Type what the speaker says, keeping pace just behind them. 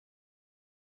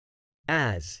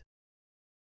As.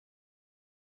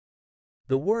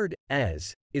 The word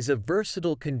as is a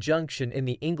versatile conjunction in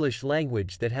the English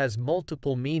language that has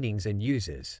multiple meanings and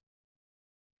uses.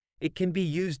 It can be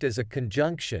used as a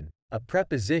conjunction, a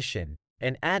preposition,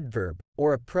 an adverb,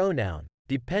 or a pronoun,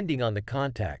 depending on the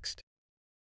context.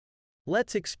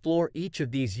 Let's explore each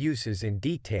of these uses in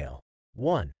detail.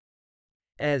 1.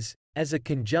 As a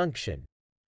conjunction.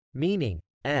 Meaning,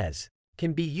 as,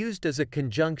 can be used as a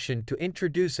conjunction to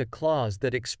introduce a clause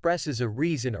that expresses a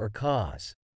reason or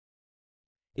cause.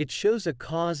 It shows a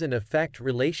cause and effect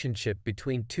relationship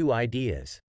between two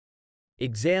ideas.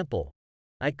 Example: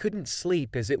 I couldn't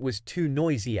sleep as it was too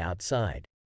noisy outside.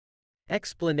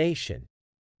 Explanation: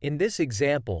 in this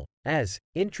example, as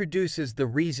introduces the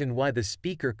reason why the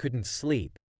speaker couldn't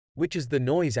sleep, which is the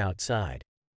noise outside.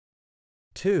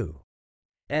 2.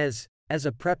 As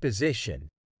a preposition.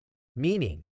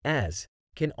 Meaning, as,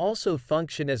 can also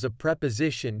function as a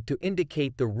preposition to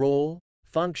indicate the role,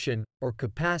 function, or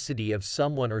capacity of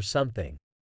someone or something.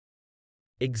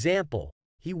 Example: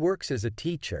 he works as a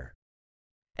teacher.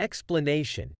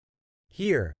 Explanation: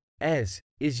 here, as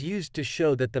is used to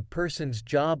show that the person's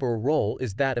job or role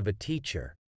is that of a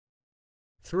teacher.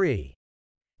 3.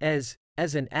 As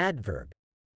an adverb.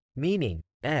 Meaning,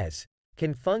 as,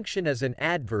 can function as an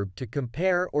adverb to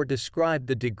compare or describe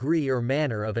the degree or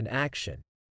manner of an action.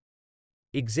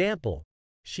 Example: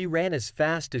 she ran as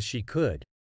fast as she could.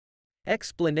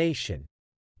 Explanation: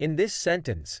 in this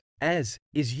sentence, as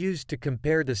is used to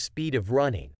compare the speed of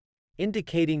running,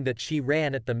 indicating that she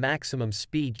ran at the maximum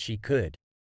speed she could.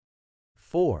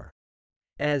 4.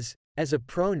 As a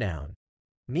pronoun.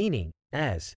 Meaning,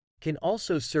 as, can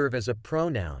also serve as a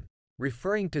pronoun,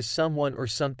 referring to someone or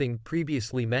something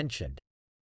previously mentioned.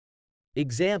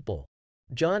 Example: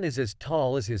 John is as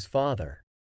tall as his father.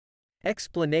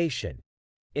 Explanation: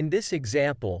 in this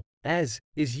example, as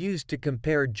is used to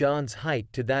compare John's height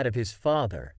to that of his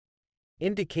father,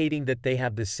 indicating that they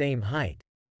have the same height.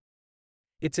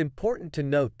 It's important to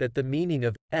note that the meaning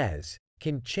of as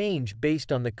can change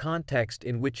based on the context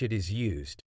in which it is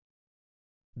used.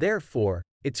 Therefore,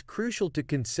 it's crucial to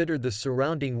consider the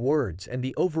surrounding words and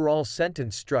the overall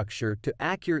sentence structure to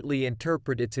accurately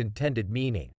interpret its intended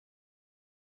meaning.